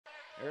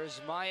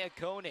There's Maya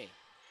Kone.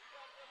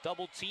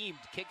 Double teamed,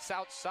 kicks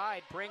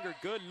outside. Pranger,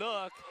 good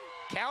look.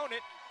 Count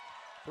it.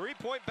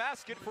 3-point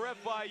basket for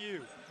FIU.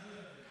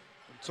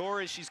 And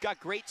Torres, she's got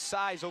great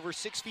size, over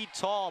 6 feet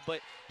tall,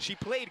 but she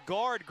played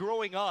guard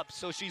growing up,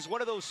 so she's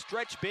one of those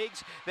stretch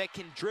bigs that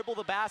can dribble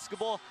the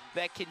basketball,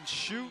 that can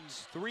shoot.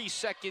 3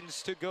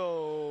 seconds to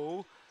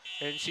go.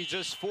 And she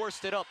just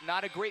forced it up.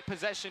 Not a great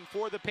possession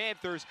for the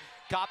Panthers.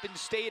 Coppin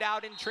stayed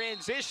out in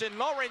transition.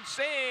 Lawrence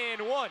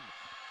in one.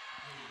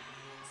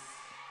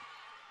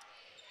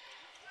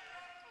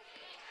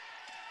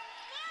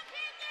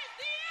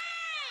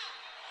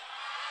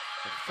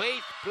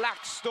 Faith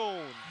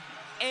Blackstone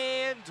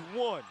and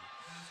one.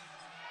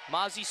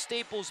 Mozzie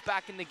Staples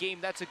back in the game.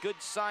 That's a good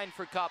sign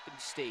for Coppin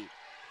State.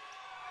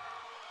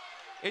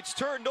 It's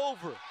turned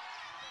over.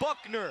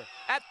 Buckner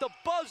at the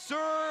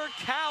buzzer,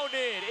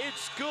 counted,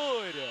 it's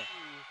good.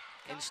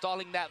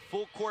 Installing that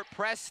full court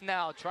press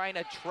now, trying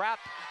to trap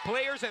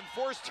players and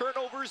force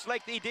turnovers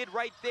like they did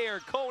right there.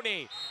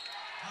 Kone,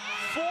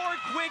 4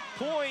 quick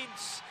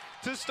points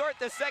to start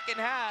the second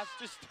half.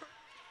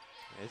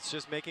 It's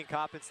just making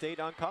Coppin State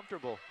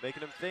uncomfortable,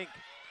 making them think.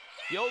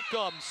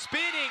 Yoakum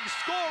spinning,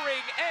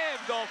 scoring, and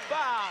the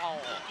foul.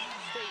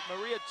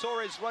 Maria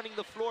Torres running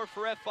the floor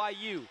for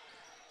FIU.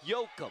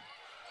 Yoakum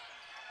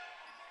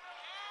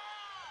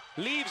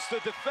leaves the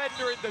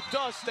defender in the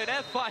dust, and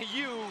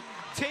FIU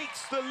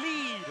takes the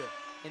lead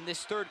in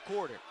this third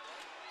quarter.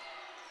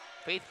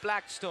 Faith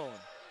Blackstone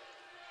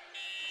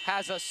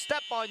has a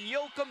step on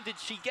Yoakum. Did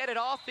she get it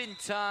off in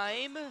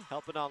time?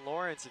 Helping on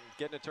Lawrence and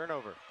getting a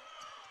turnover.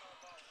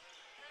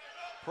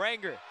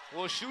 Pranger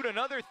will shoot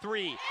another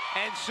 3,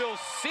 and she'll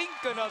sink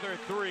another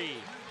 3.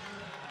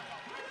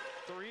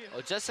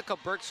 Well, Jessica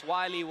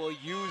Burks-Wiley will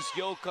use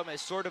Yoakum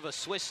as sort of a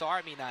Swiss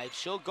Army knife.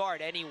 She'll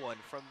guard anyone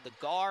from the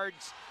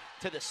guards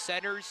to the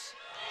centers.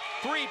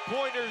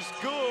 3-pointers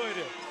good.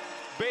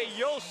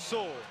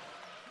 Belloso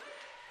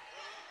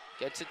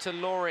gets it to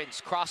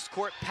Lawrence.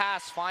 Cross-court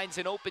pass, finds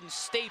an open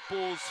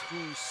Staples,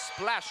 who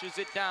splashes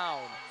it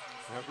down.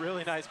 A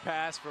really nice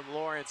pass from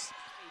Lawrence.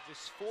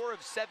 Just 4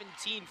 of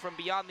 17 from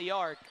beyond the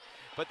arc,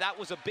 but that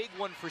was a big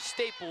one for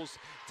Staples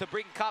to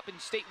bring Coppin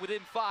State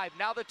within 5.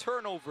 Now the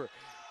turnover.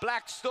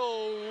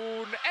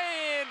 Blackstone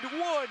and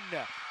one.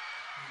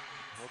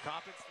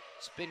 Well,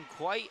 it's been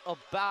quite a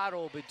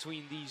battle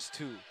between these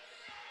two.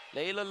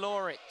 Layla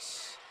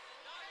Lawrence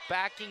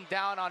backing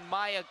down on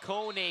Maya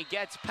Kone,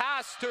 gets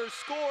past her,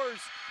 scores,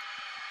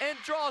 and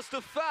draws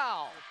the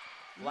foul.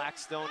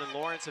 Blackstone and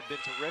Lawrence have been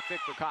terrific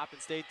for Coppin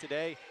State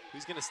today.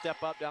 Who's going to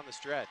step up down the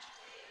stretch?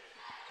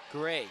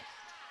 Gray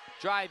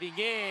driving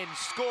in,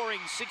 scoring,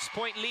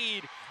 6-point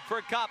lead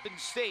for Coppin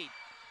State.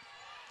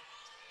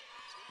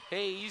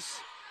 Hayes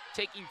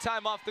taking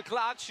time off the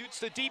clock, shoots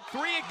the deep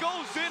 3, it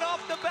goes in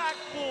off the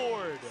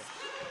backboard.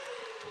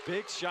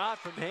 Big shot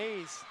from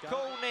Hayes.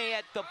 Kone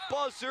at the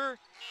buzzer,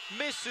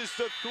 misses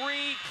the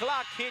 3,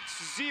 clock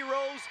hits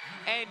zeros,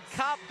 and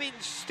Coppin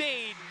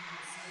State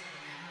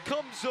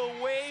comes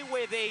away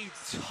with a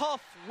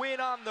tough win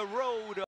on the road.